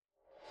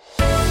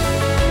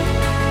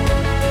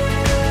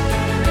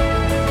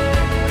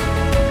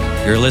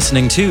You're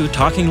listening to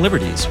Talking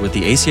Liberties with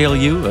the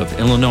ACLU of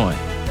Illinois.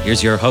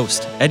 Here's your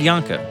host, Ed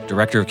Yonka,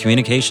 Director of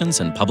Communications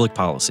and Public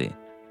Policy.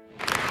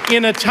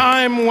 In a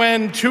time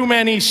when too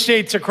many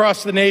states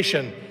across the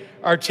nation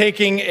are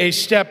taking a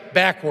step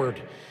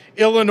backward,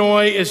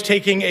 Illinois is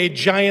taking a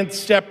giant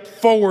step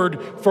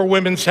forward for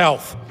women's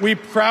health. We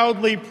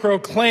proudly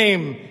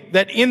proclaim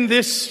that in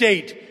this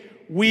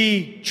state,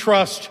 we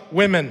trust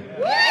women.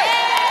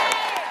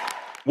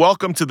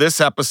 Welcome to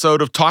this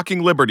episode of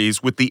Talking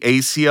Liberties with the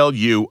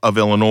ACLU of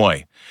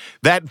Illinois.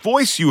 That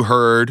voice you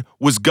heard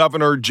was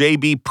Governor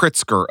J.B.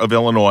 Pritzker of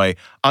Illinois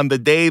on the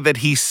day that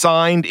he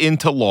signed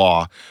into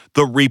law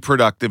the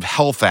Reproductive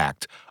Health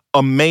Act,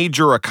 a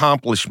major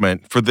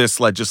accomplishment for this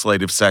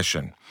legislative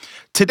session.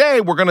 Today,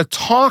 we're going to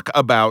talk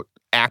about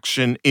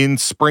action in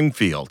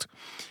Springfield.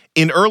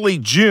 In early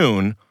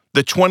June,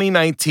 the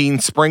 2019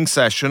 spring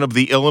session of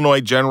the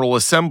Illinois General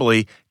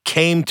Assembly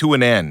came to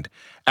an end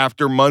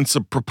after months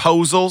of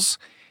proposals,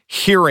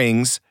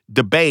 hearings,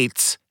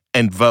 debates,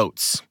 and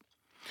votes.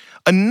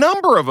 A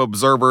number of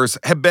observers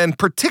have been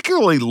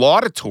particularly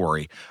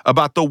laudatory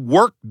about the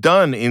work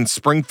done in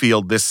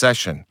Springfield this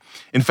session.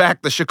 In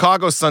fact, the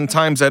Chicago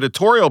Sun-Times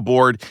editorial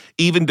board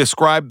even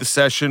described the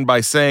session by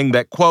saying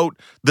that, quote,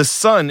 "the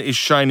sun is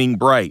shining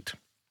bright."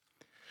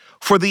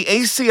 For the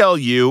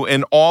ACLU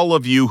and all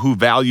of you who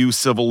value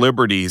civil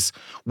liberties,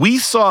 we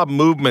saw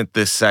movement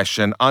this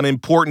session on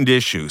important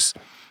issues.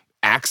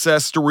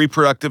 Access to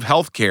reproductive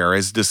health care,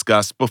 as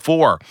discussed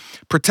before,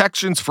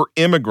 protections for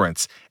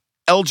immigrants,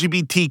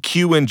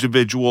 LGBTQ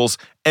individuals,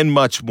 and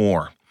much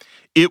more.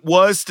 It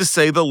was, to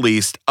say the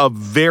least, a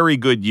very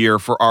good year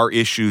for our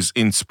issues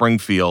in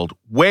Springfield,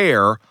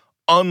 where,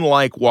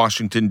 unlike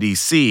Washington,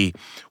 D.C.,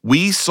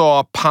 we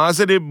saw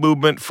positive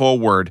movement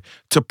forward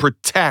to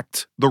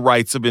protect the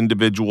rights of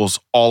individuals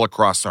all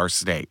across our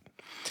state.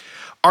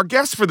 Our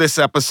guest for this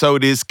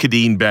episode is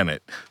Kadeen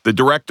Bennett, the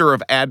Director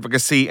of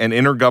Advocacy and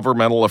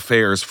Intergovernmental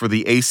Affairs for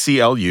the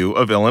ACLU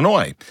of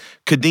Illinois.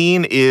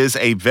 Kadeen is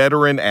a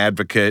veteran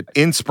advocate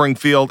in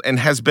Springfield and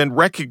has been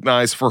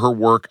recognized for her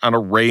work on a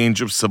range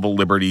of civil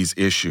liberties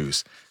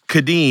issues.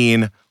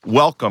 Kadeen,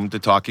 welcome to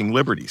Talking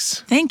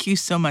Liberties. Thank you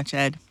so much,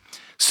 Ed.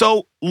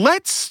 So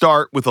let's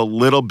start with a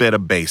little bit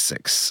of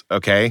basics,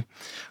 okay?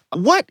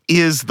 What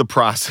is the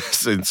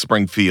process in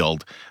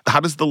Springfield?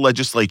 How does the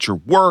legislature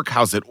work?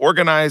 How's it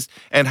organized?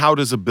 And how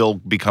does a bill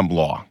become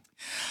law?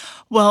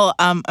 Well,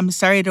 I'm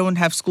sorry I don't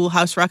have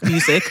schoolhouse rock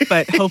music,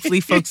 but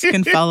hopefully folks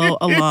can follow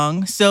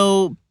along.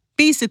 So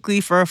basically,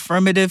 for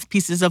affirmative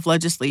pieces of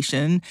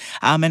legislation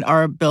and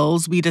our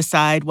bills, we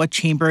decide what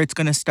chamber it's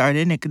going to start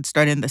in. It could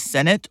start in the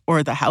Senate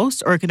or the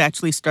House, or it could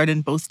actually start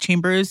in both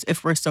chambers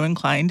if we're so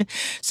inclined.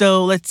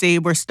 So let's say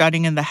we're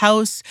starting in the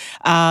House.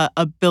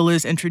 A bill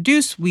is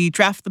introduced. We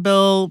draft the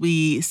bill.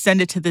 We send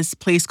it to this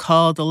place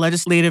called the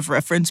Legislative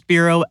Reference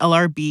Bureau,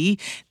 LRB.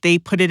 They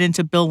put it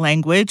into bill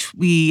language.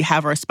 We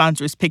have our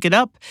sponsors pick it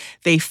up.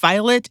 They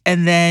file it.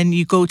 And then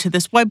you go to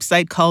this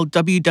website called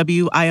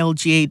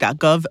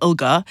www.ilga.gov,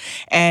 ILGA,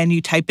 and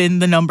you type in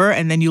the number,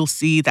 and then you'll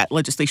see that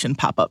legislation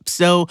pop up.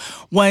 So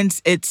once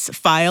it's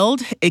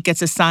filed, it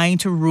gets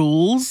assigned to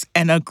rules,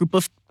 and a group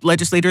of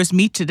legislators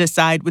meet to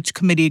decide which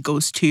committee it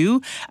goes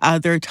to.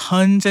 There are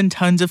tons and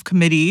tons of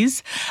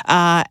committees.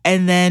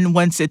 And then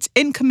once it's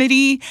in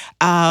committee,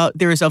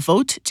 there is a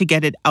vote to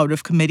get it out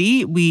of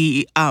committee.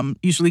 We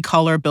usually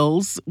call our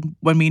bills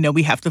when we know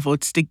we have the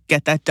votes to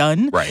get that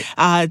done. Right.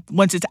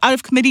 Once it's out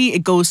of committee,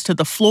 it goes to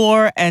the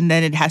floor, and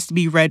then it has to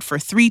be read for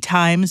 3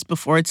 times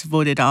before it's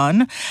voted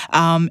on.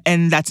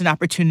 And that's an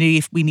opportunity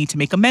if we need to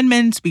make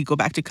amendments. We go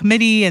back to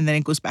committee, and then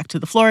it goes back to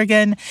the floor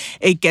again.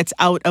 It gets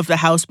out of the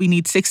House. We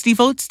need 60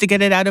 votes to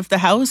get it out of the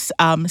House,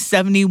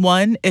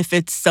 71 if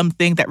it's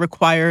something that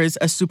requires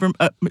a super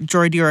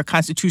majority or a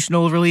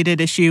constitutional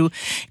related issue.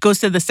 It goes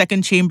to the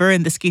second chamber,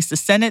 in this case the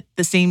Senate.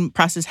 The same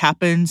process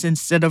happens.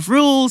 Instead of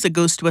rules, it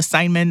goes to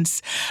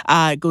assignments.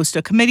 It goes to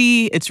a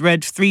committee. It's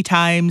read 3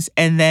 times,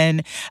 and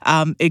then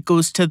it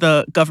goes to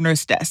the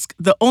governor's desk.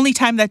 The only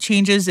time that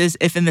changes is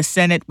if in the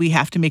Senate we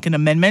have to make an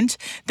amendment.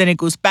 Then it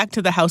goes back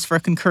to the House for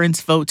a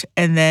concurrence vote,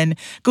 and then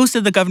goes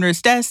to the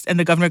governor's desk, and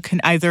the governor can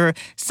either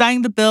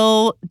sign the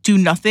bill, do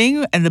nothing,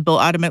 and the bill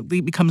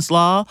automatically becomes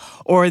law,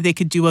 or they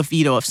could do a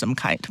veto of some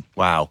kind.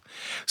 Wow.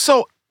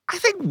 So I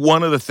think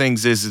one of the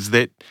things is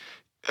that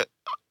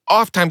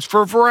oftentimes,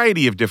 for a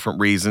variety of different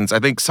reasons, I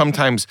think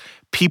sometimes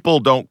people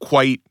don't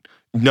quite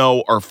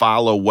know or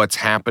follow what's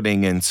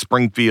happening in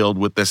Springfield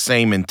with the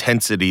same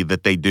intensity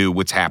that they do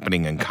what's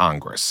happening in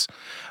Congress.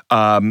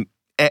 But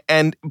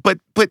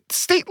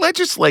state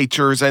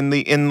legislatures and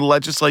the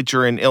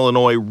legislature in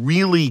Illinois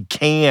really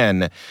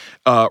can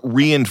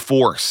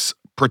reinforce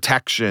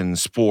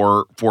protections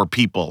for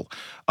people.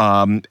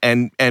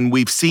 And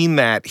we've seen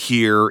that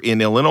here in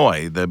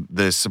Illinois.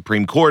 The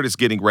Supreme Court is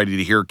getting ready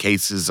to hear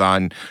cases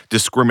on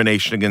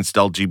discrimination against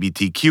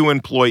LGBTQ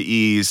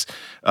employees,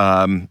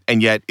 and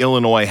yet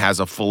Illinois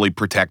has a fully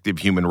protective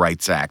Human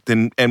Rights Act.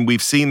 And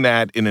we've seen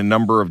that in a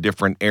number of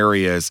different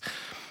areas.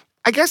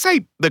 I guess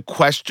the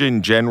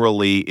question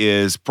generally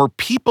is, for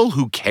people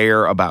who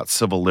care about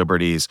civil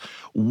liberties,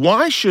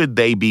 why should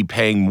they be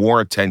paying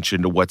more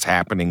attention to what's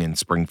happening in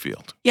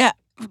Springfield? Yeah.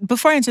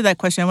 Before I answer that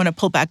question, I want to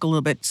pull back a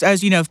little bit. So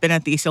as you know, I've been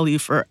at the ACLU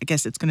for, I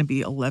guess it's going to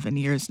be 11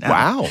 years now.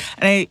 Wow.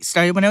 And I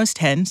started when I was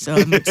 10, so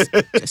I'm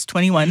just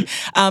 21.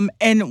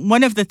 And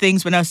one of the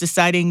things when I was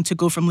deciding to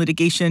go from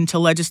litigation to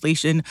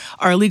legislation,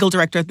 our legal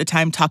director at the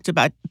time talked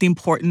about the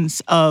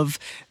importance of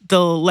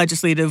the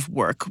legislative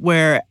work,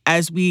 where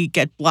as we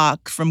get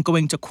blocked from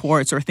going to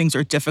courts or things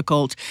are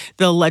difficult,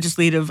 the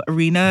legislative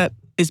arena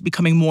is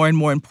becoming more and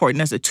more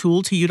important as a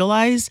tool to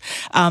utilize.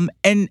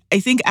 And I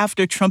think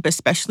after Trump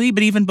especially,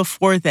 but even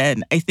before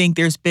then, I think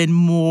there's been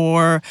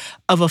more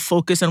of a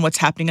focus on what's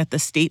happening at the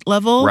state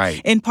level.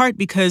 Right. In part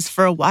because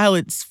for a while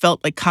it's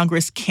felt like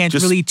Congress can't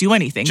really do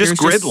anything. There's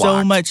just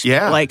so much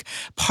like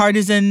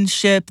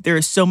partisanship. There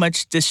is so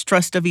much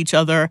distrust of each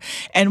other.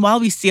 And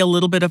while we see a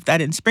little bit of that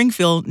in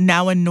Springfield,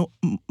 now and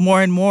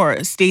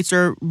more states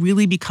are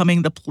really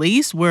becoming the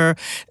place where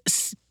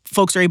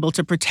folks are able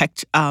to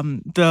protect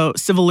the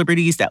civil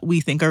liberties that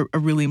we think are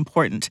really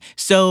important.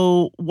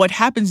 So what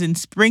happens in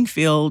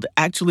Springfield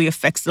actually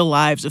affects the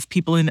lives of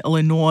people in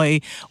Illinois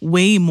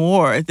way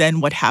more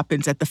than what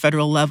happens at the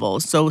federal level.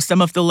 So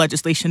some of the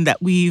legislation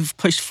that we've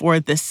pushed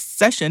for this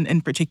session in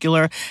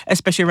particular,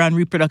 especially around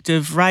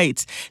reproductive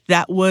rights,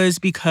 that was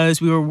because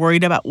we were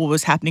worried about what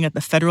was happening at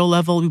the federal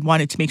level. We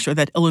wanted to make sure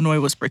that Illinois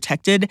was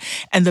protected.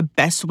 And the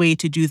best way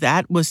to do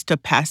that was to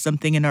pass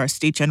something in our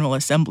state general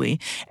assembly.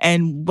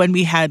 And when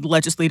we had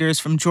legislators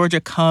from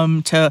Georgia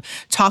come to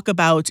talk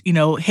about,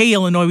 hey,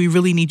 Illinois, we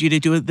really need you to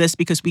do this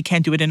because we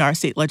can't do it in our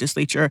state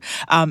legislature.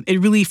 It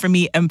really, for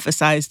me,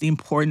 emphasized the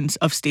importance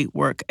of state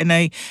work. And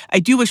I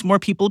do wish more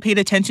people paid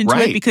attention to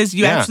it because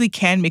you actually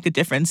can make a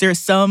difference. There are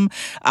some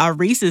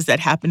races that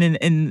happened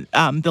in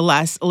the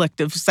last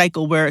elective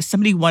cycle where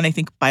somebody won, I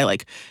think, by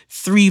like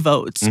 3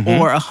 votes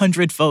or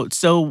 100 votes.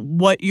 So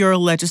what your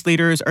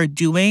legislators are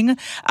doing,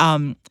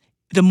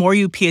 the more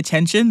you pay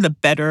attention, the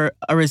better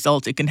a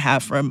result it can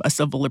have from a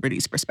civil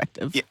liberties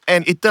perspective. Yeah,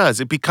 and it does.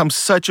 It becomes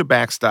such a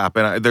backstop.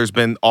 And there's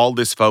been all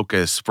this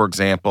focus, for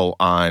example,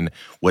 on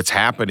what's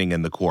happening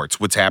in the courts,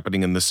 what's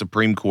happening in the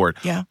Supreme Court,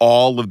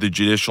 all of the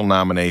judicial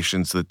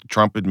nominations that the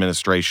Trump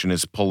administration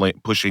is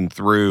pushing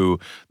through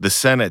the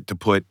Senate to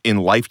put in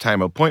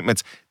lifetime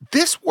appointments.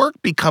 This work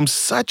becomes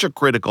such a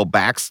critical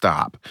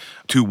backstop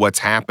to what's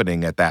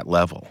happening at that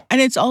level.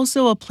 And it's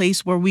also a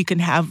place where we can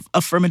have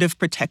affirmative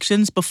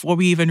protections before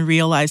we even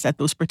realize that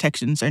those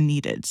protections are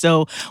needed.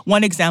 So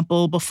one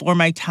example before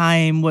my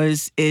time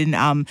was in,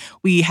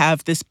 we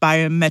have this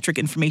Biometric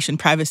Information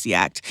Privacy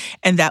Act,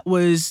 and that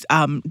was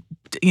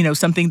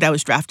something that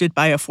was drafted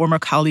by a former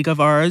colleague of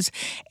ours.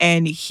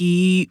 And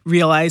he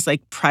realized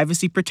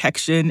privacy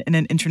protection in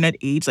an internet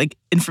age,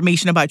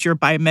 information about your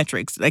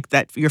biometrics,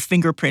 that your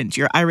fingerprint,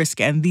 your iris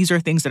scan, these are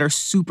things that are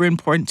super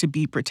important to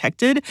be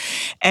protected,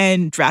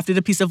 and drafted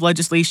a piece of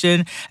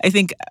legislation. I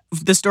think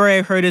the story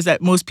I heard is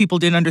that most people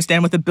didn't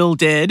understand what the bill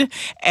did.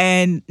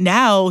 And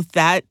now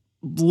that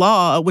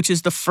law, which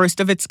is the first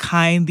of its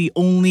kind, the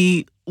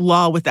only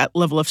law with that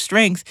level of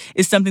strength,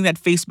 is something that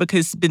Facebook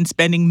has been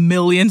spending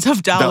millions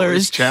of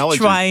dollars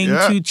trying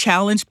to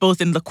challenge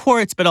both in the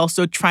courts, but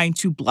also trying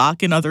to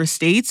block in other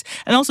states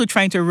and also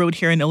trying to erode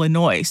here in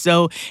Illinois.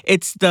 So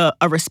it's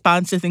a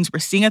response to things we're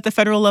seeing at the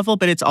federal level,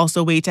 but it's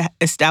also a way to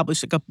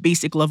establish a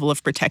basic level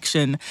of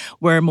protection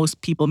where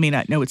most people may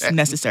not know it's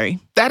necessary.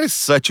 That is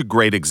such a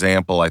great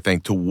example, I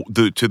think,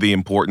 to the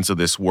importance of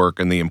this work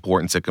and the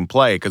importance it can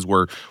play, because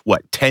we're,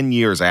 10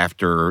 years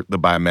after the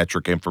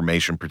Biometric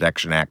Information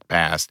Protection Act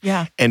passed.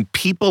 Yeah. And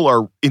people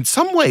are, in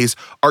some ways,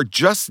 are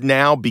just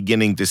now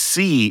beginning to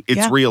see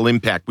its real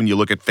impact when you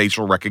look at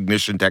facial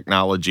recognition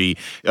technology,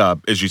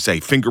 as you say,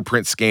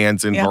 fingerprint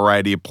scans in a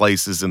variety of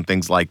places and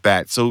things like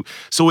that. So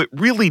it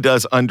really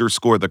does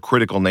underscore the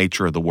critical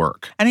nature of the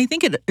work. And I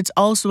think it's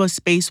also a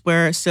space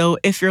where, so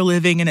if you're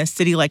living in a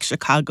city like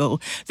Chicago,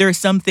 there are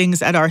some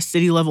things at our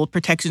city level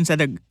protections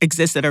that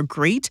exist that are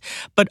great,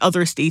 but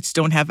other states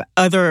don't have,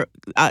 other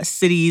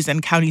cities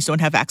and counties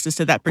don't have access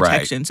to that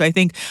protection. Right. So I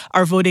think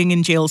our voting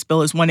in jails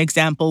bill is one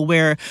example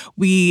where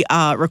we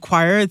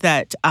require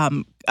that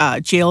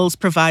jails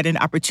provide an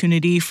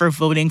opportunity for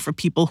voting for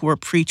people who are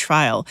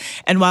pre-trial.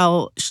 And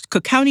while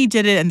Cook County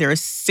did it, and there are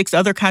 6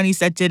 other counties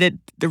that did it,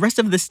 the rest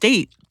of the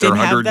state didn't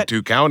have that. There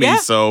are 102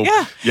 counties,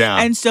 Yeah.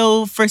 And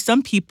so for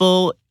some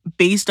people,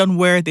 based on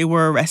where they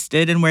were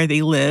arrested and where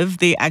they live,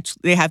 they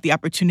have the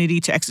opportunity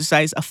to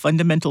exercise a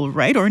fundamental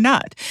right or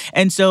not.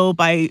 And so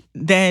by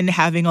then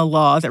having a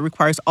law that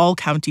requires all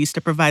counties to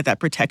provide that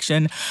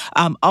protection,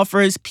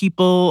 offers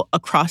people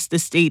across the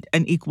state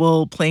an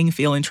equal playing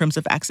field in terms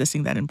of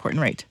accessing that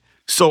important right.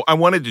 So I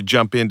wanted to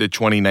jump into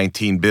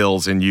 2019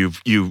 bills, and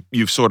you've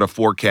sort of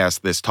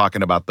forecast this,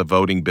 talking about the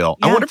voting bill.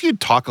 Yeah. I wonder if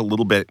you'd talk a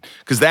little bit,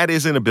 because that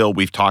isn't a bill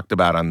we've talked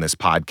about on this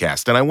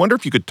podcast, and I wonder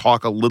if you could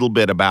talk a little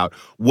bit about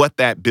what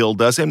that bill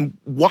does and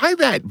why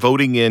that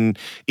voting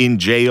in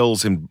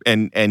jails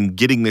and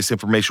getting this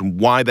information,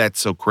 why that's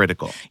so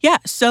critical. Yeah.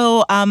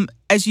 So,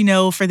 as you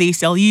know, for the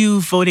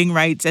ACLU, voting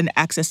rights and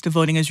access to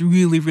voting is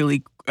really,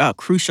 really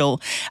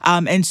crucial.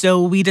 And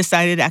so we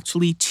decided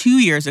actually 2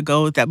 years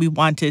ago that we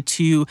wanted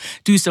to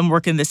do some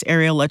work in this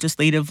area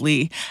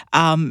legislatively.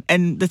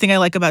 And the thing I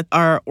like about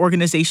our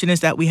organization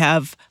is that we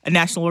have a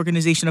national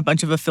organization, a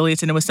bunch of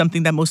affiliates, and it was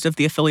something that most of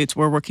the affiliates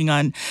were working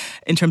on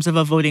in terms of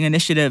a voting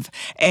initiative.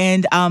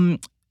 And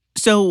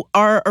so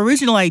our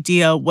original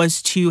idea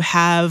was to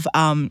have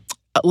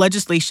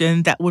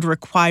legislation that would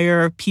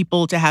require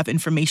people to have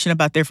information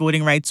about their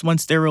voting rights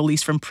once they're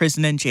released from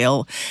prison and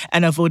jail,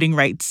 and a voting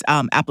rights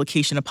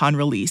application upon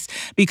release.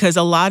 Because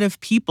a lot of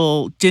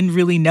people didn't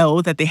really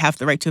know that they have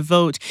the right to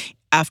vote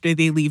after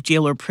they leave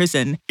jail or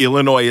prison.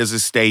 Illinois is a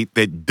state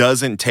that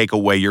doesn't take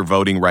away your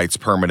voting rights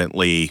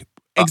permanently.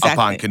 Exactly.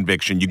 Upon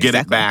conviction. You get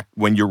it back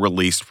when you're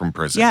released from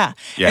prison. Yeah.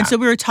 And so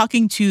we were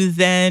talking to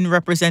then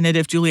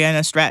Representative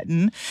Juliana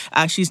Stratton.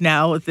 She's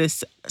now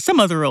some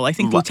other role, I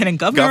think Lieutenant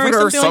Governor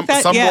or something like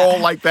that. Some role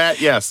like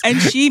that, yes.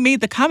 And she made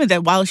the comment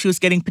that while she was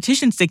getting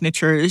petition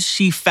signatures,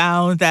 she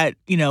found that,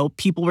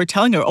 people were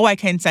telling her, I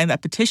can't sign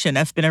that petition.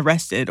 I've been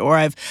arrested, or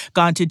I've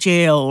gone to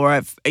jail,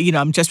 or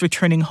I'm just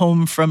returning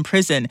home from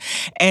prison.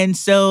 And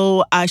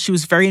so she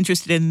was very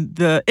interested in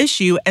the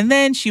issue. And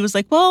then she was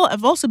like, well,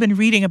 I've also been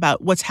reading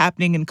about what's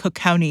happening in Cook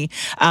County,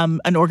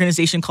 an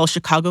organization called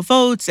Chicago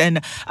Votes,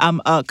 and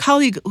a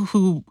colleague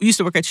who used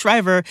to work at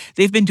Shriver,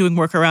 they've been doing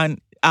work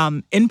around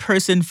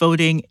in-person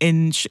voting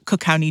in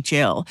Cook County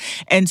Jail.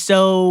 And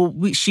so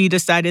she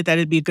decided that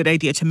it'd be a good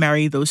idea to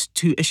marry those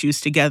two issues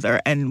together,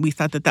 and we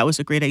thought that was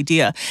a great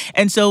idea.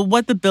 And so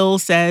what the bill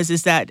says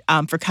is that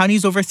for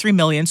counties over 3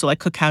 million, so like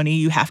Cook County,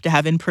 you have to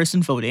have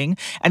in-person voting,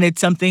 and it's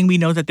something we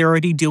know that they're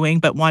already doing,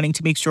 but wanting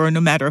to make sure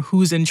no matter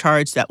who's in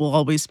charge, that will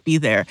always be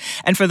there.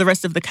 And for the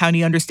rest of the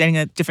county, understanding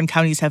that different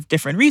counties have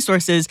different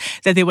resources,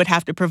 that they would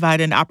have to provide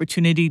an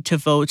opportunity to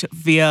vote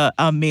via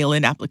a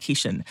mail-in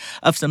application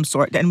of some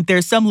sort. And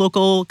there's some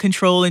local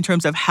control in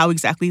terms of how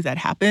exactly that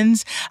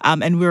happens.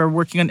 And we're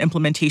working on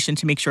implementation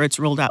to make sure it's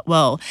rolled out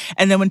well.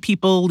 And then when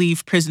people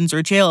leave prisons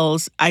or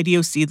jails,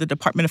 IDOC, the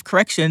Department of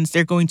Corrections,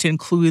 they're going to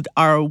include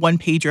our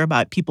one-pager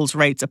about people's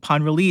rights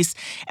upon release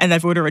and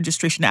that voter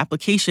registration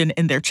application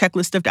in their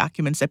checklist of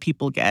documents that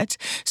people get.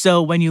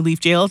 So when you leave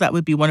jail, that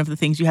would be one of the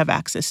things you have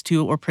access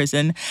to, or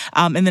prison.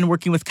 And then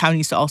working with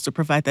counties to also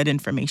provide that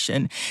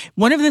information.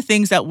 One of the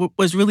things that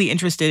was really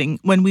interesting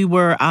when we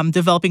were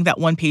developing that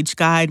one-page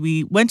guide,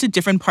 we went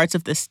to different parts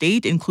of the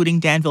state, including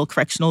Danville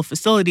Correctional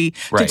Facility,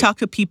 to talk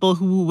to people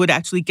who would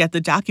actually get the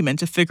document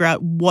to figure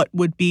out what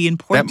would be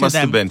important to them. That must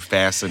have been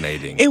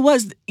fascinating. It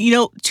was,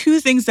 two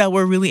things that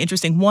were really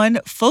interesting. One,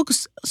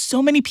 folks,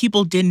 so many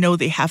people didn't know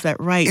they have that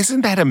right.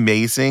 Isn't that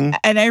amazing?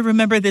 And I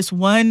remember this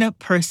one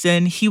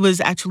person, he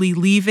was actually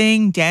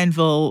leaving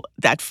Danville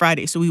that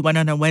Friday. So we went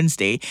on a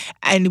Wednesday,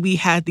 and we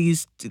had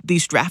these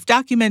draft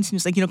documents. And he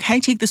was like, can I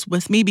take this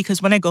with me?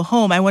 Because when I go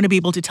home, I want to be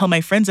able to tell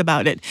my friends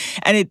about it.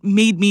 And it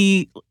made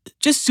me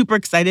just super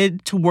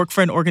excited to work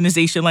for an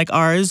organization like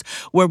ours,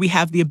 where we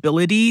have the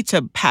ability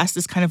to pass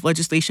this kind of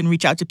legislation,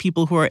 reach out to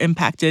people who are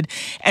impacted,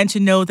 and to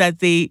know that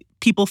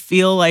people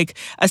feel like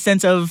a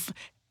sense of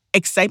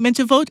excitement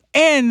to vote.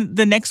 And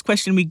the next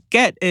question we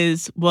get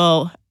is,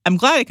 well, I'm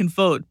glad I can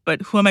vote,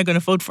 but who am I going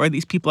to vote for?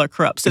 These people are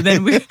corrupt. So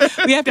then we have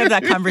to have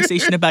that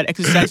conversation about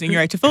exercising your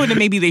right to vote, and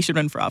maybe they should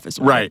run for office.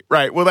 Right.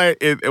 Well,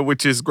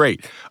 which is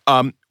great.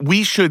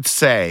 We should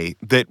say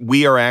that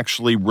we are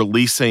actually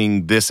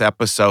releasing this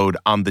episode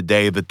on the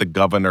day that the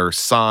governor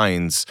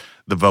signs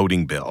the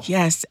voting bill.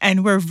 Yes,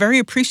 and we're very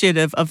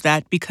appreciative of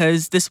that,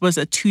 because this was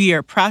a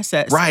 2-year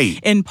process. Right.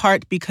 In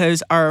part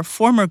because our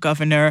former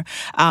governor,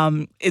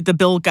 the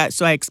bill got,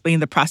 so I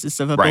explained the process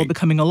of a bill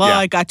becoming a law. Yeah.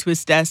 I got to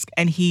his desk,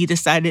 and he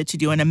decided to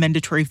do an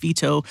amendatory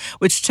veto,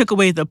 which took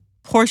away the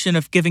portion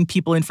of giving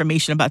people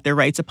information about their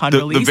rights upon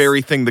release. The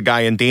very thing the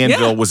guy in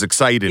Danville was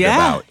excited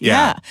about.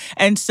 Yeah.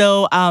 And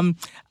so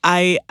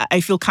I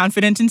feel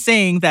confident in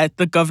saying that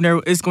the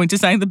governor is going to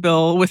sign the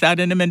bill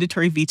without an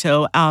amendatory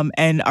veto,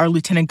 and our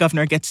lieutenant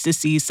governor gets to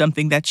see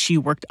something that she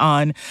worked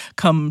on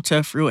come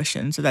to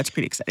fruition. So that's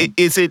pretty exciting.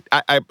 Is it,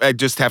 I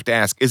just have to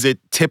ask, is it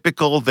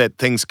typical that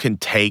things can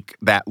take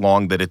that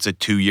long, that it's a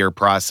 2-year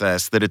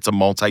process, that it's a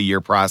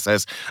multi-year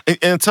process? And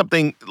it's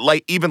something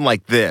even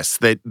like this,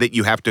 that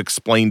you have to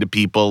explain to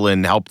people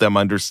and help them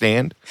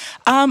understand?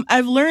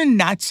 I've learned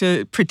not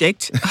to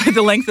predict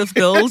the length of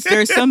bills.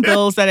 There are some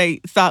bills that I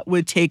thought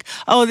would take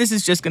this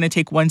is just going to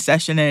take one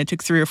session, and it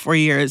took 3 or 4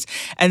 years.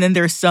 And then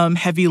there's some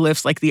heavy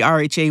lifts like the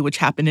RHA, which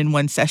happened in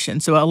one session.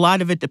 So a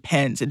lot of it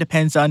depends. It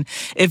depends on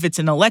if it's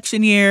an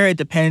election year. It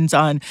depends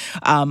on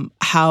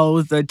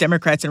how the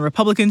Democrats and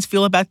Republicans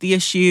feel about the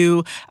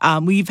issue.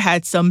 We've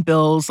had some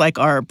bills, like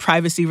our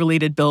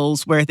privacy-related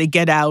bills, where they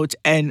get out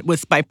and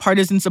with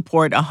bipartisan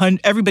support,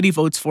 everybody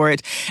votes for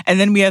it. And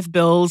then we have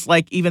bills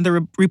like even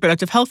the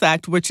Reproductive Health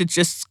Act, which it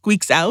just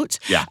squeaks out.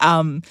 Yeah.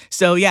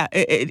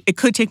 It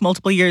could take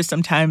multiple years.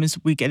 Sometimes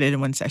we get it in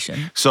one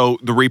session. So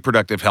the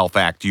Reproductive Health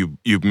Act,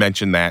 you've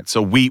mentioned that.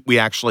 So we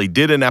actually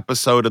did an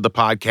episode of the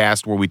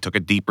podcast where we took a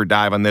deeper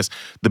dive on this.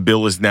 The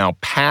bill is now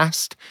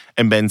passed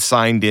and been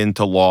signed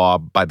into law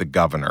by the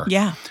governor.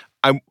 Yeah.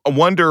 I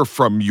wonder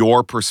from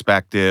your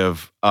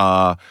perspective,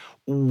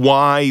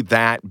 why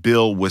that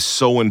bill was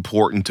so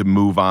important to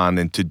move on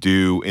and to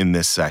do in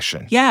this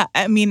session. Yeah,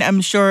 I mean,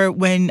 I'm sure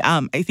when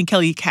I think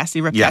Kelly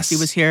Cassidy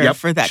was here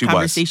for that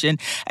conversation,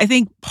 I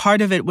think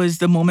part of it was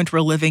the moment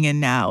we're living in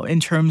now in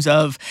terms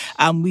of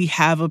we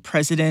have a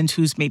president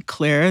who's made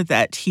clear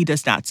that he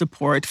does not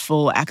support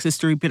full access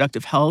to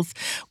reproductive health.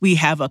 We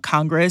have a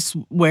Congress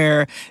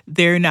where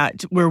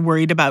we're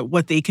worried about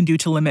what they can do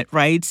to limit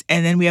rights.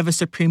 And then we have a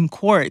Supreme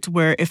Court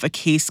where if a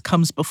case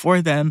comes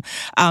before them,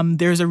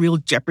 there's a real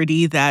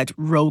jeopardy that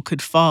Roe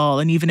could fall.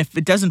 And even if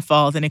it doesn't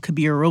fall, then it could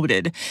be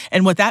eroded.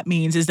 And what that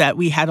means is that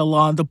we had a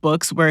law in the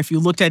books where if you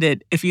looked at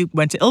it, if you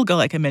went to ILGA,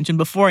 like I mentioned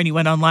before, and you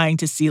went online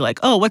to see like,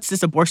 what's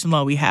this abortion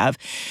law we have?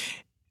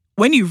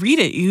 When you read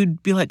it,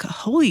 you'd be like,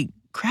 holy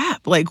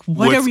crap, like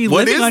what are we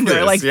living under?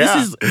 This? Like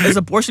this is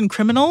abortion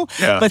criminal?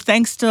 Yeah. But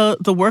thanks to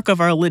the work of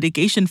our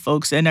litigation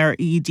folks and our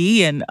ED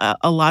and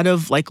a lot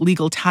of like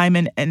legal time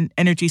and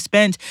energy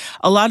spent,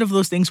 a lot of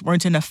those things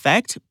weren't in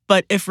effect.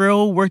 But if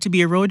Roe were to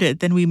be eroded,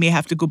 then we may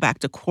have to go back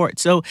to court.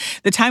 So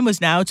the time was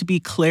now to be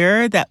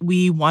clear that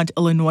we want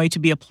Illinois to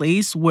be a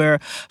place where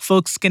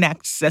folks can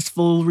access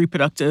full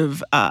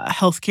reproductive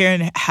health care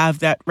and have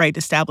that right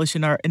established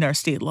in our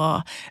state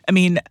law. I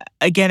mean,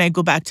 again, I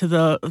go back to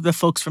the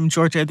folks from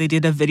Georgia. They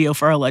did a video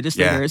for our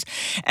legislators.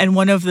 Yeah. And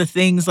one of the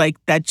things like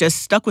that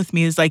just stuck with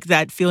me is like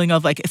that feeling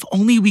of like, if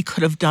only we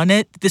could have done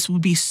it, this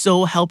would be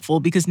so helpful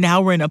because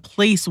now we're in a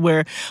place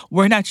where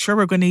we're not sure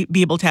we're going to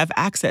be able to have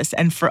access.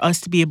 And for us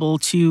to be able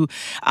to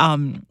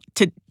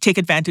take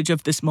advantage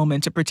of this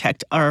moment to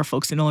protect our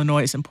folks in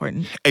Illinois is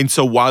important. And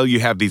so while you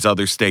have these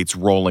other states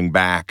rolling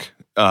back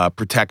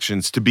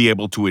protections to be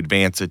able to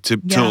advance it,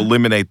 to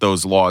eliminate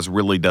those laws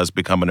really does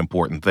become an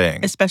important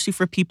thing. Especially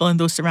for people in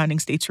those surrounding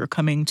states who are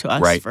coming to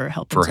us for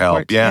help and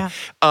help, support. yeah.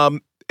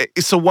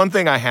 So one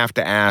thing I have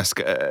to ask,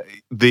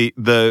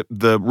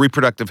 the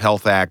Reproductive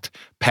Health Act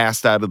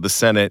passed out of the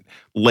Senate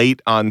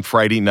late on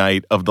Friday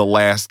night of the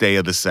last day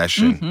of the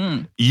session.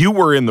 Mm-hmm. You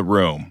were in the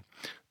room.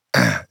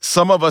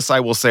 Some of us,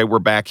 I will say, were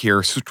back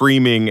here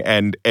streaming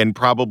and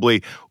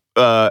probably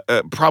a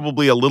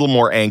little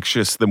more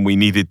anxious than we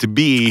needed to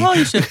be. Oh,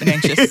 you should have been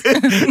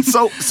anxious.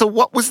 So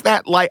what was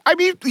that like? I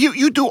mean,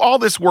 you do all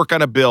this work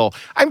on a bill.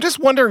 I'm just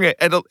wondering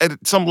at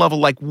some level,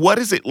 like, what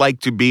is it like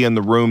to be in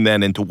the room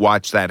then and to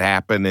watch that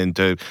happen and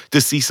to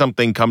see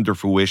something come to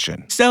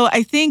fruition? So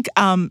I think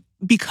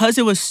because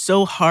it was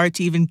so hard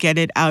to even get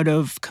it out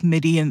of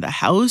committee in the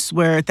House,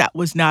 where that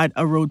was not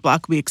a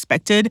roadblock we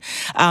expected,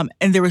 and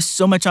there was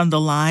so much on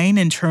the line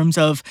in terms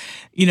of,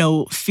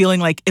 feeling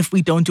like if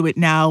we don't do it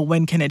now,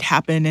 when can it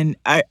happen? And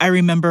I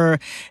remember,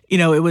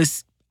 it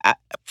was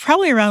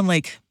probably around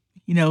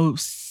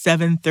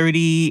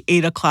 7:30,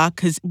 8 o'clock,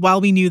 because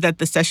while we knew that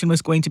the session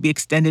was going to be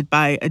extended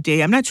by a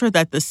day, I'm not sure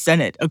that the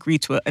Senate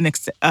agreed to an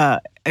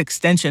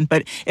extension,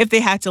 but if they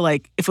had to,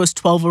 if it was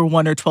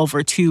 12-1 or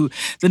 12-2,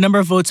 the number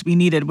of votes we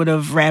needed would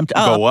have ramped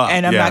up,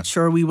 and I'm not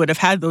sure we would have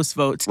had those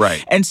votes.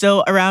 Right. And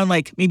so around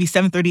maybe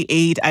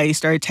 7:38, I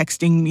started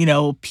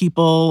texting,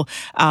 people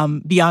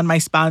beyond my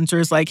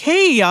sponsors, like,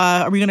 hey,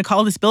 are we going to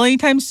call this bill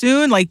anytime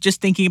soon?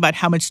 Just thinking about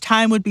how much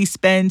time would be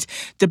spent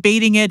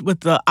debating it with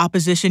the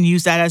opposition,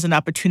 use that as an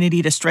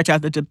opportunity to stretch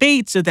out the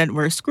debate so that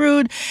we're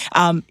screwed.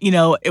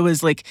 It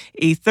was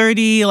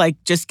 8:30,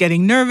 just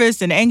getting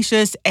nervous and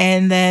anxious,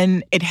 and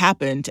then it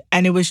happened.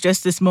 And it was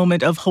just this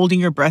moment of holding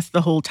your breath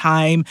the whole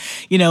time,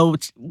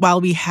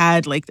 while we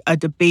had a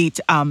debate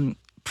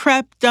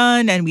prep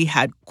done and we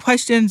had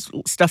questions,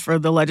 stuff for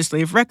the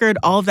legislative record,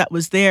 all of that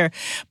was there.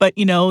 But,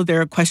 there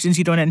are questions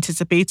you don't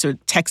anticipate, so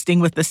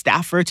texting with the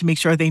staffer to make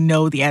sure they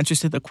know the answers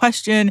to the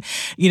question.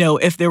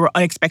 If there were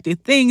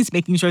unexpected things,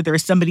 making sure there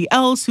was somebody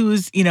else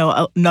who's,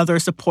 another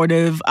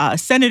supportive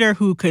senator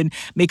who could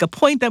make a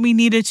point that we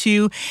needed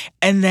to.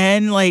 And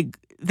then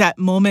that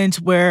moment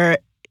where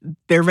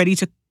they're ready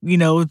to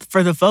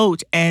for the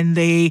vote, and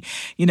they,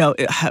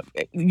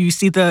 you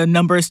see the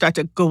numbers start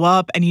to go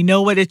up, and you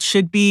know what it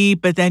should be,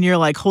 but then you're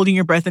like holding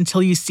your breath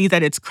until you see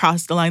that it's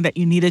crossed the line that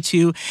you needed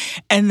to.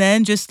 And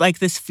then just like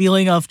this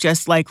feeling of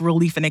just like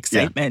relief and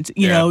excitement.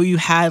 You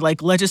had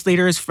like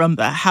legislators from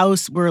the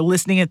House were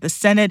listening at the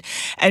Senate,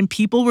 and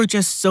people were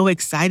just so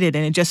excited.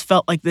 And it just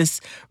felt like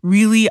this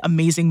really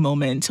amazing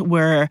moment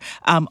where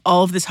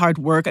all of this hard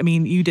work, I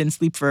mean, you didn't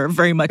sleep for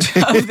very much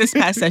of this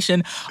past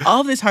session,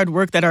 all of this hard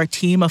work that our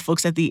team of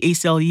folks at the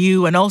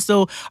ACLU and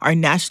also our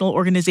national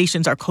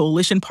organizations, our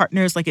coalition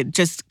partners, like it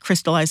just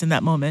crystallized in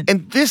that moment.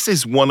 And this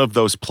is one of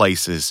those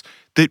places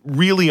that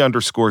really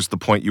underscores the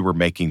point you were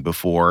making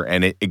before,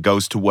 and it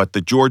goes to what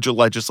the Georgia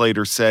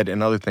legislators said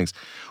and other things.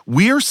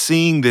 We're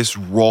seeing this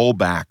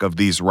rollback of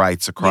these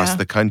rights across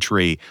the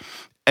country.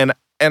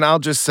 And I'll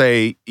just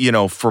say,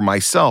 for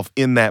myself,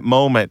 in that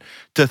moment,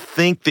 to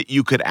think that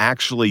you could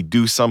actually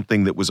do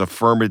something that was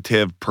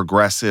affirmative,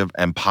 progressive,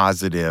 and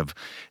positive,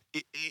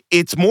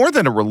 it's more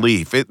than a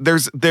relief. It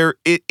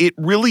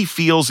really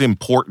feels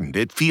important.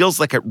 It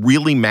feels like it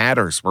really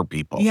matters for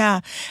people.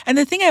 Yeah. And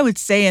the thing I would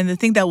say, and the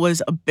thing that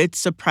was a bit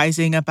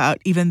surprising about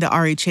even the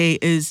RHA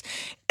is,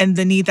 and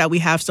the need that we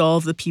have, so all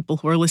of the people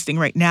who are listening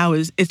right now,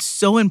 is it's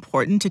so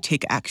important to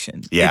take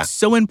action. Yeah. It's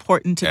so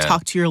important to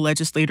talk to your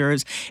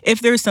legislators. If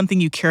there's something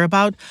you care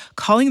about,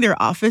 calling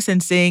their office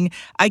and saying,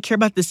 I care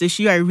about this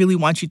issue, I really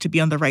want you to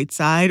be on the right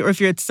side. Or if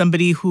you're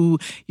somebody who,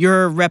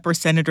 you're a rep or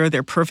senator,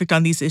 they're perfect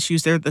on these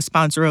issues, they're the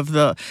sponsor of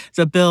the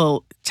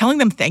bill, telling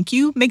them thank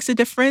you makes a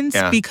difference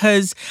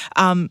because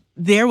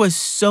there was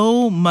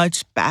so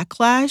much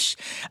backlash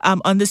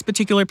on this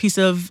particular piece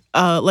of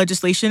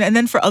legislation. And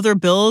then for other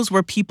bills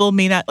where people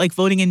may not like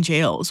voting in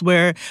jails,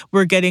 where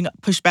we're getting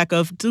pushback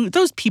of, do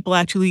those people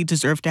actually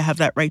deserve to have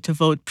that right to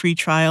vote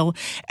pre-trial?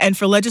 And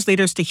for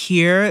legislators to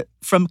hear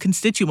from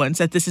constituents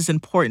that this is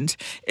important,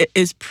 it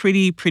is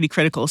pretty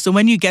critical. So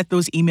when you get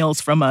those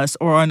emails from us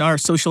or on our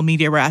social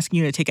media, we're asking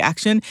you to take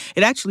action,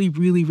 it actually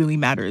really, really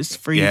matters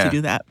for you to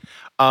do that.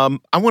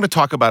 I want to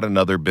talk about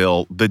another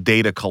bill, the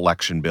data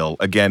collection bill.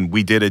 Again,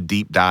 we did a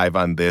deep dive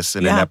on this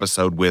in an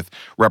episode with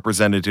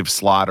Representative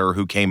Slaughter,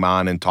 who came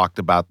on and talked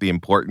about the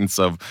importance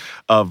of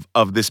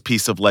this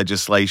piece of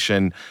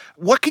legislation.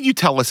 What can you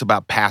tell us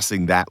about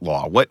passing that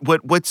law?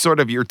 What's sort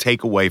of your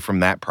takeaway from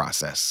that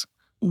process?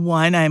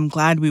 One, I'm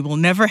glad we will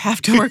never have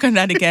to work on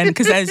that again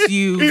because as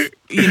you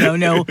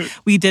know,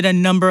 we did a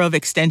number of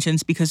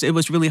extensions because it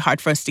was really hard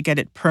for us to get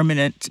it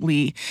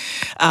permanently.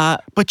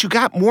 But you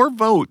got more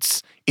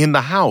votes in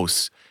the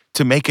House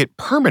to make it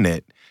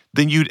permanent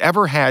than you'd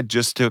ever had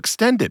just to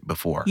extend it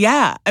before.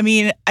 Yeah. I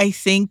mean, I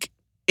think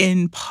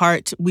in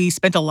part, we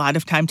spent a lot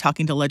of time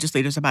talking to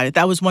legislators about it.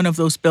 That was one of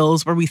those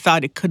bills where we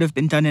thought it could have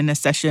been done in a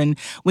session.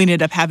 We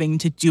ended up having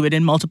to do it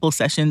in multiple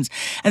sessions.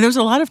 And there was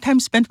a lot of time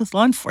spent with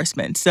law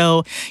enforcement.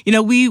 So,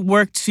 we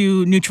worked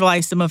to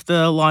neutralize some of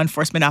the law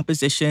enforcement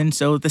opposition.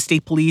 So the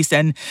state police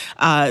and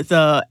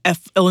the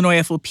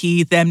Illinois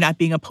FOP, them not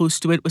being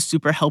opposed to it was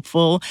super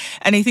helpful.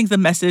 And I think the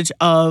message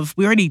of,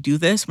 we already do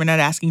this. We're not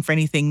asking for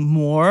anything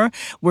more.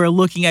 We're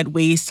looking at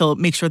ways to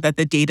make sure that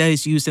the data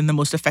is used in the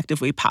most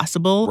effective way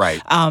possible.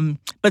 Right.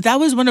 But that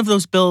was one of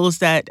those bills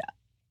that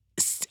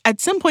at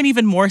some point,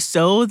 even more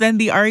so than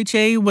the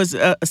RHA, was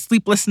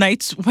sleepless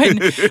nights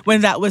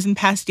when that wasn't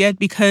passed yet,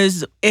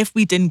 because if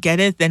we didn't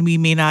get it, then we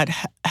may not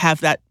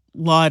have that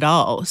law at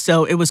all.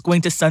 So it was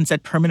going to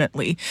sunset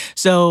permanently.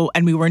 So,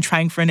 and we weren't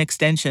trying for an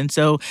extension.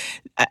 So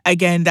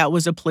again, that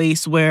was a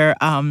place where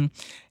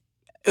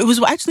it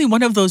was actually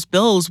one of those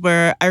bills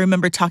where I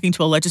remember talking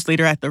to a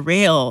legislator at the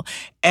rail,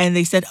 and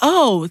they said,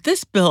 oh,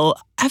 this bill,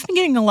 I've been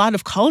getting a lot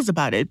of calls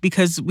about it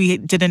because we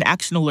did an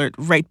action alert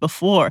right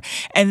before.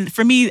 And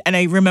for me, and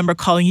I remember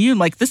calling you,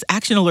 like, this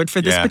action alert for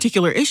this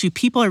particular issue,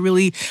 people are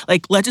really,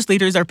 like,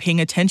 legislators are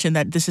paying attention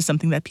that this is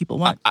something that people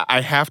want.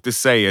 I have to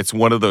say, it's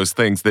one of those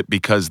things that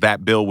because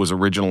that bill was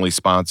originally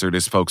sponsored,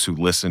 as folks who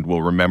listened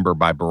will remember,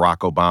 by Barack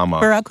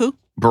Obama. Barack who?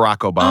 Barack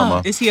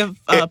Obama. Is he a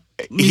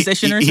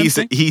musician or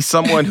something? He's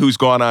someone who's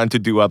gone on to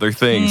do other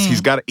things.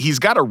 He's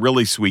got a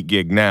really sweet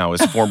gig now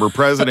as former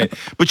president.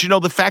 But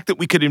the fact that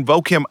we could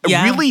invoke him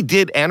really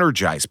did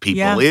energize people.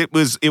 Yeah.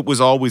 It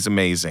was always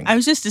amazing. I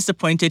was just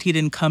disappointed he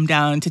didn't come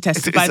down to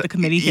testify at the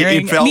committee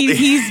hearing. Felt,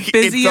 he's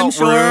busy, I'm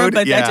sure, rude.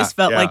 but that just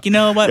felt like, you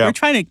know what, we're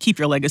trying to keep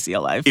your legacy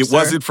alive. It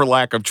wasn't for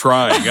lack of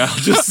trying, I'll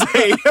just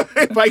say,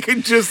 if I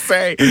could just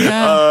say.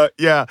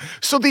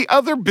 So the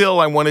other bill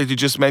I wanted to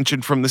just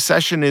mention from the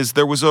session is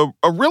there was a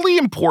really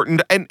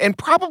important and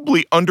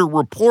probably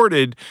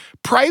underreported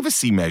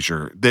privacy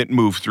measure that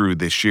moved through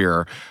this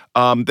year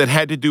that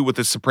had to do with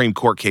the Supreme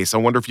Court case. I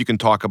wonder if you can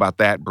talk about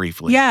that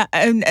briefly. Yeah,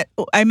 and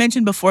I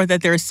mentioned before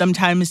that there are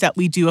sometimes that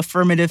we do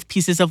affirmative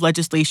pieces of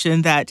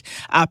legislation that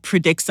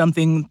predict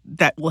something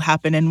that will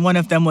happen, and one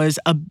of them was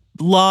a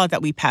law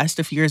that we passed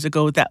a few years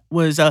ago that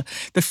was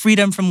the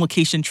Freedom from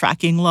Location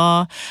Tracking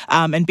Law.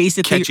 And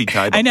basically, catchy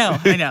title. I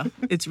know.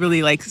 It's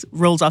really like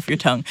rolls off your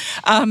tongue.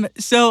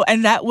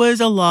 And that was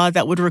a law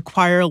that would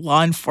require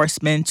law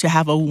enforcement to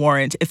have a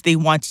warrant if they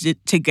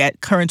wanted to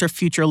get current or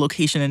future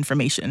location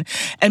information.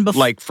 And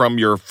like from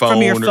your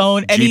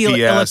phone, any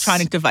GPS.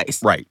 electronic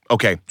device. Right.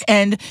 Okay.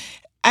 And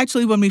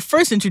actually, when we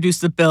first introduced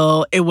the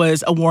bill, it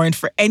was a warrant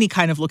for any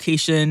kind of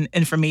location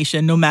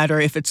information, no matter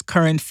if it's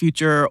current,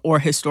 future, or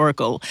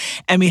historical.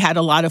 And we had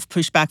a lot of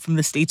pushback from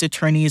the state's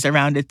attorneys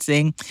around it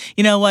saying,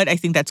 you know what, I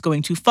think that's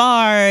going too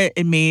far.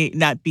 It may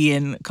not be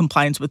in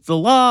compliance with the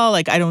law.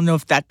 Like, I don't know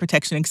if that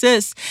protection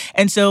exists.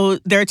 And so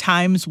there are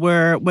times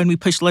where when we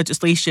push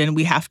legislation,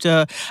 we have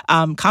to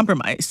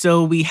compromise.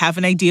 So we have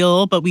an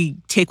ideal, but we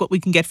take what we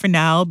can get for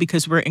now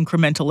because we're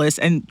incrementalists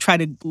and try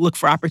to look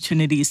for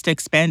opportunities to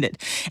expand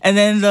it. And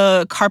then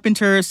the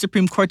Carpenter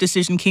Supreme Court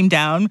decision came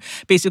down,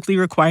 basically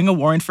requiring a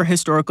warrant for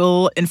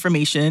historical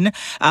information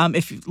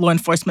if law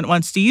enforcement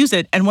wants to use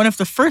it. And one of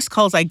the first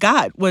calls I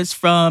got was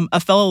from a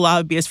fellow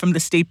lobbyist from the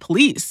state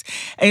police.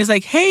 And he's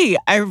like, hey,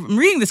 I'm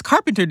reading this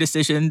Carpenter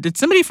decision. Did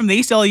somebody from the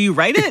ACLU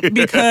write it?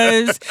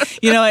 Because,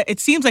 it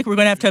seems like we're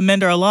going to have to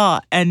amend our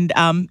law. And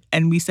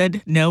we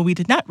said, no, we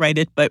did not write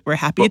it, but we're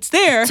happy it's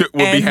there.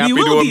 We'll be happy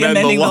to amend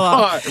the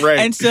law. Right.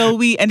 And so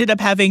we ended up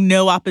having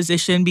no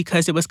opposition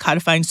because it was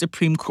codifying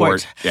Supreme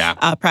Court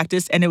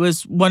practice. And it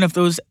was one of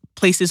those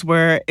places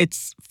where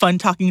it's fun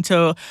talking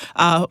to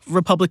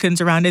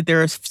Republicans around it.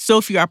 There are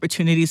so few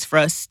opportunities for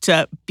us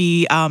to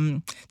be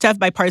to have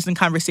bipartisan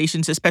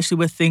conversations, especially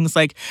with things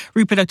like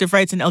reproductive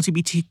rights and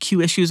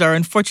LGBTQ issues are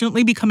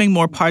unfortunately becoming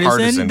more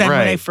partisan than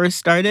when I first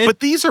started.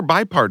 But these are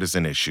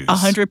bipartisan issues.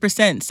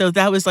 100%. So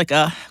that was like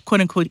a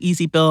quote-unquote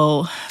easy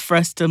bill for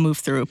us to move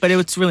through. But it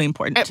was really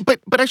important.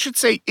 But I should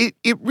say,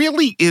 it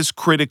really is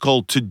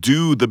critical to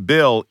do the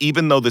bill,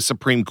 even though the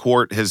Supreme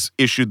Court has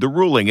issued the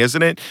ruling,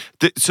 isn't it?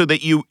 So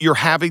that you're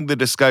having the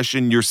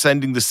discussion, you're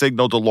sending the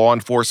signal to law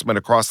enforcement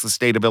across the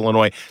state of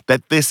Illinois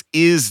that this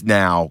is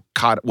now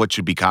what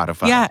should be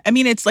codified. Yeah, I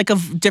mean, it's like a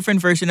different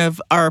version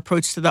of our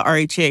approach to the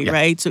RHA,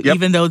 right? So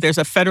even though there's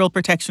a federal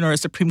protection or a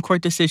Supreme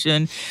Court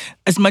decision,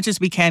 as much as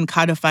we can,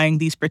 codifying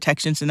these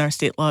protections in our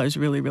state law is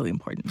really, really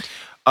important.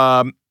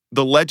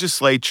 The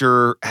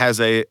legislature has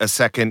a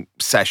second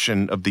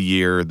session of the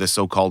year, the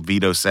so-called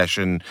veto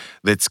session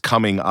that's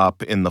coming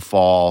up in the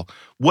fall.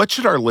 What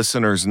should our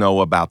listeners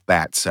know about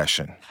that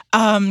session?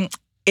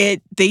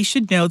 They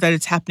should know that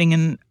it's happening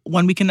in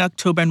 1 week in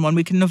October and 1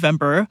 week in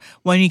November.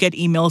 When you get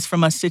emails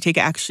from us to take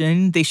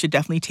action, they should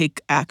definitely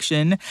take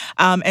action.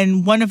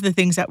 And one of the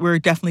things that we're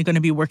definitely going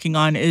to be working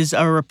on is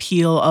a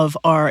repeal of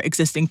our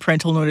existing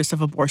parental notice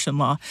of abortion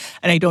law.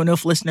 And I don't know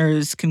if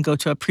listeners can go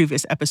to a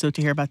previous episode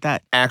to hear about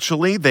that.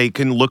 Actually, they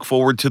can look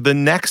forward to the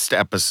next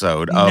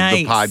episode of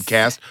the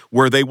podcast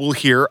where they will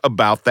hear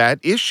about that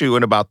issue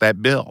and about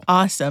that bill.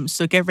 Awesome.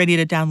 So get ready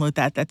to download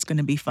that. That's going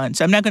to be fun.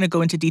 So I'm not going to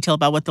go into detail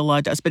about what the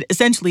law does, but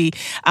essentially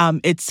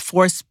it's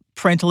forced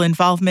parental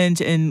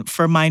involvement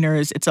for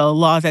minors. It's a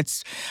law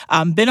that's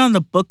been on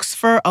the books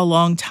for a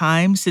long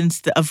time,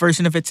 since a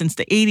version of it since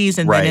the 80s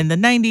and then in the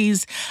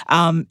 90s.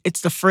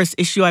 It's the first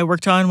issue I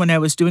worked on when I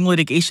was doing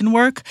litigation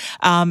work.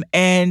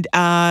 And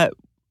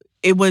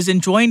it was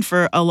enjoined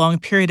for a long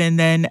period. And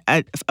then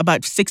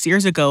about 6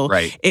 years ago,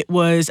 it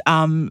was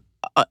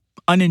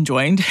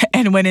unenjoined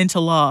and went into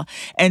law.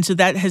 And so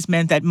that has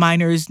meant that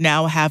minors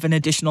now have an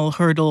additional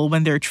hurdle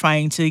when they're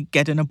trying to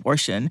get an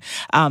abortion.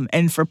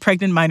 And for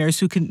pregnant minors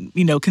who can,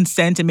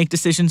 consent and make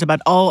decisions about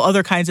all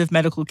other kinds of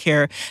medical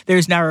care,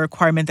 there's now a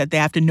requirement that they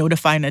have to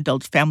notify an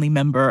adult family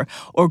member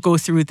or go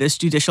through this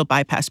judicial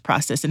bypass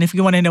process. And if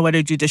you want to know what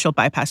a judicial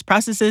bypass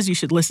process is, you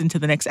should listen to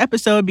the next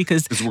episode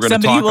because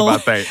somebody will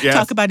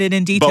talk about it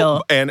in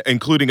detail. And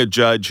including a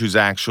judge who's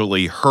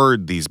actually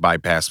heard these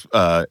bypass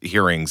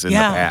hearings in the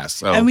past.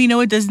 So. And we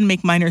know it doesn't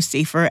make minors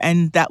safer.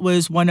 And that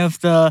was one of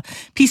the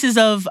pieces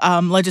of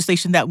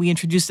legislation that we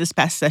introduced this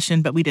past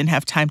session, but we didn't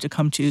have time to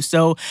come to.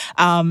 So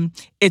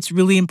it's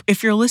really,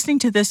 if you're listening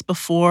to this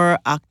before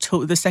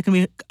the second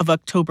week of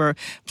October,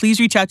 please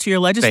reach out to your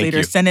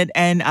legislators, Senate,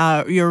 and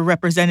your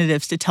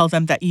representatives to tell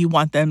them that you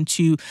want them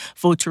to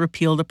vote to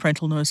repeal the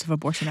Parental Notice of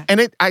Abortion Act.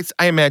 And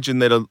I imagine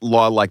that a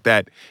law like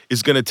that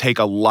is going to take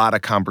a lot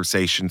of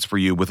conversations for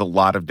you with a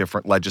lot of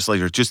different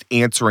legislators, just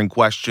answering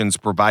questions,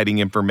 providing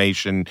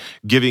information,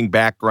 giving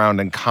background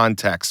and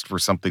context for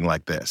something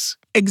like this.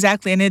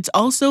 Exactly. And it's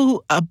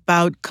also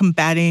about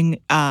combating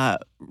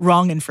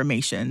wrong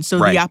information. So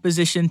the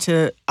opposition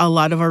to a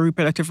lot of our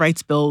reproductive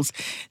rights bills,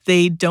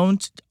 they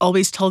don't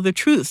always tell the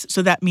truth.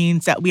 So that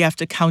means that we have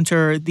to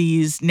counter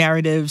these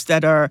narratives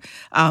that are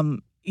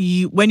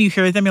when you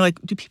hear them, you're like,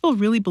 do people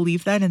really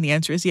believe that? And the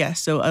answer is yes.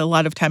 So a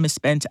lot of time is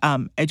spent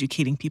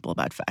educating people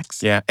about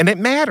facts. Yeah, and it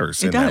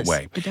matters in that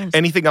way. It does.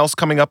 Anything else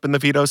coming up in the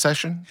veto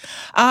session?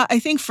 I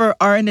think for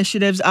our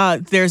initiatives,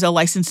 there's a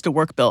license to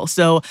work bill.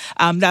 So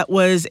that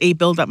was a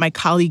bill that my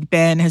colleague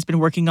Ben has been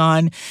working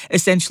on,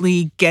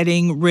 essentially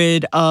getting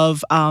rid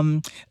of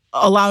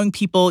allowing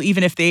people,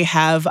 even if they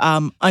have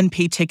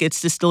unpaid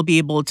tickets, to still be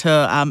able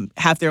to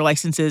have their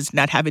licenses,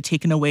 not have it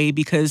taken away.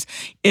 Because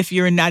if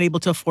you're not able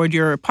to afford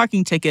your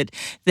parking ticket,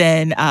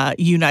 then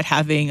you not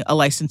having a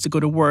license to go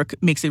to work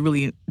makes it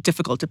really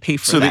difficult to pay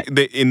for that.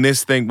 So in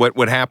this thing,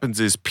 what happens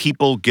is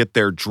people get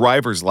their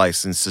driver's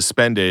license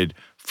suspended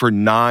for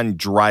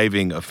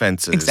non-driving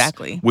offenses.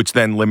 Exactly. Which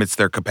then limits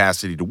their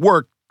capacity to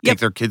work, take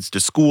their kids to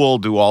school,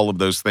 do all of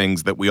those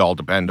things that we all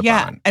depend upon.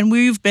 Yeah, and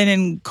we've been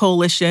in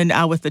coalition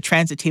with the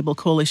Transit Table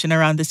Coalition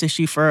around this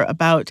issue for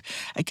about,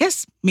 I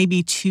guess,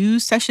 maybe 2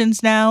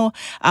 sessions now.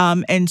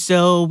 And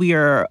so we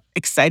are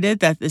excited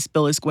that this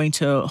bill is going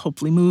to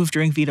hopefully move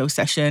during veto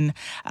session.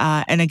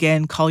 And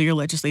again, call your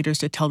legislators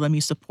to tell them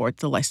you support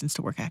the License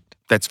to Work Act.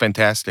 That's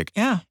fantastic.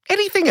 Yeah.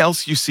 Anything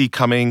else you see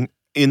coming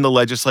in the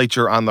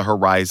legislature on the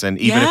horizon,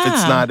 even if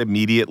it's not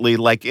immediately,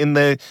 like in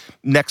the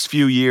next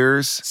few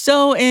years?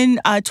 So in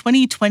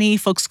 2020,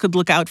 folks could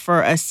look out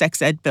for a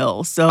sex ed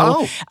bill.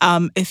 So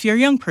if you're a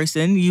young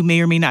person, you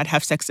may or may not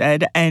have sex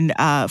ed. And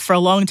for a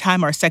long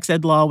time, our sex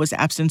ed law was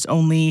abstinence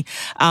only.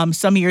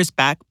 Some years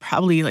back,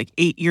 probably like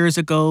 8 years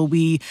ago,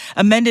 we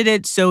amended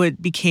it so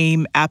it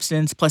became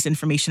abstinence plus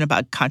information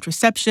about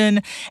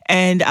contraception.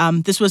 And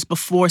this was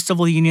before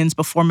civil unions,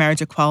 before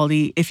marriage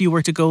equality. If you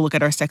were to go look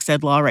at our sex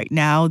ed law right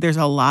now,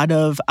 there's a lot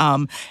of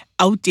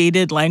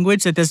outdated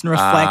language that doesn't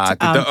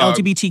reflect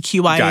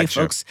LGBTQIA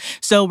folks.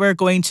 So we're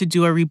going to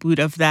do a reboot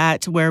of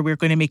that where we're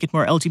going to make it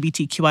more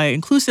LGBTQIA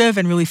inclusive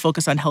and really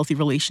focus on healthy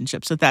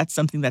relationships. So that's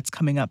something that's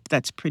coming up.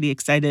 That's pretty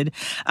excited.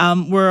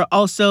 We're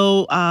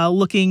also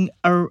looking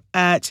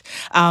at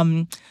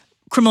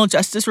criminal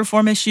justice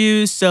reform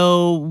issues.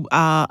 So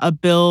a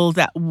bill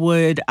that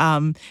would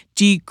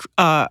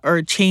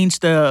change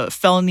the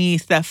felony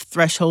theft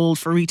threshold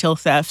for retail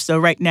theft. So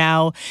right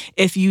now,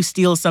 if you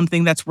steal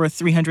something that's worth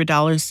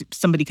 $300,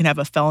 somebody can have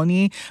a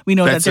felony. We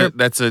know that's Yeah,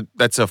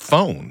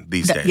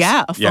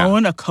 a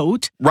phone, a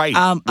coat. Right,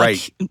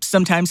 right.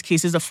 Sometimes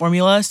cases of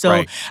formula.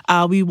 So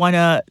we want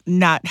to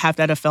not have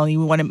that a felony.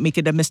 We want to make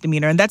it a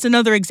misdemeanor. And that's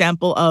another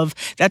example of,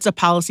 that's a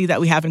policy that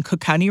we have in Cook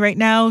County right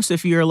now. So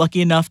if you're lucky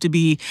enough to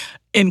be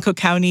in Cook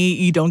County,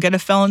 you don't get a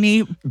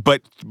felony.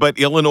 But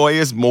Illinois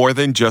is more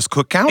than just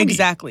Cook County.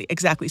 Exactly.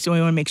 So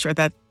we want to make sure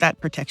that that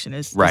protection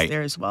is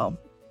there as well.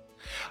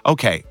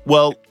 Okay.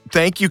 Well,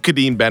 thank you,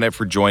 Kadeen Bennett,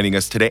 for joining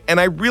us today. And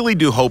I really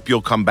do hope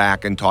you'll come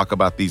back and talk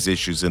about these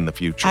issues in the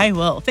future. I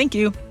will. Thank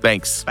you.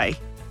 Thanks. Bye.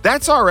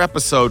 That's our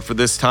episode for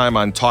this time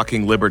on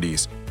Talking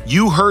Liberties.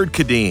 You heard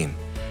Kadeen.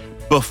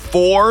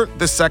 Before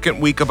the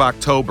second week of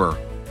October,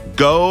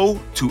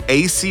 go to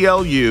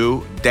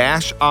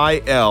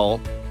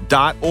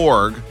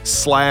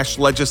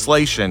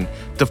aclu-il.org/legislation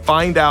to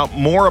find out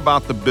more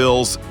about the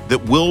bills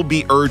that we'll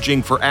be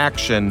urging for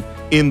action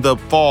in the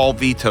fall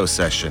veto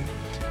session.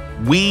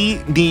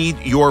 We need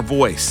your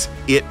voice.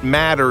 It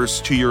matters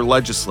to your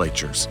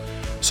legislatures.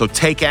 So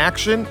take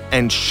action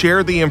and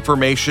share the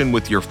information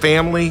with your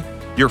family,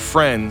 your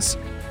friends,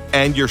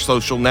 and your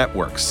social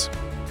networks.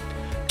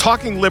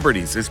 Talking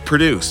Liberties is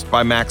produced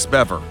by Max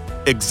Bever.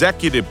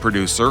 Executive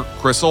producer,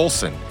 Chris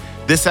Olson.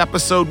 This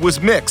episode was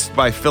mixed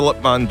by Philip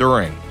Von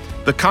During.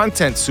 The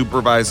content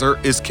supervisor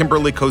is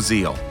Kimberly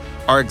Koziel.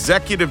 Our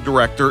executive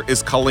director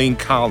is Colleen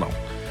Connell.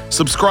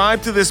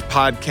 Subscribe to this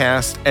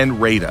podcast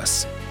and rate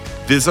us.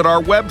 Visit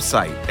our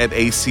website at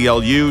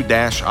aclu-il.org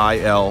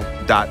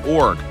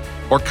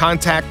or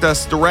contact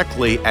us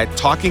directly at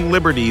Talking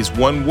Liberties,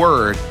 one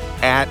word,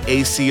 at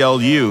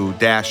aclu-il.org.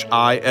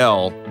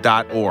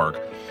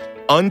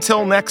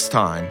 Until next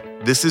time,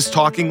 this is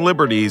Talking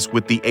Liberties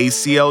with the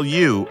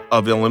ACLU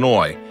of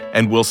Illinois,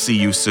 and we'll see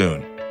you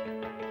soon.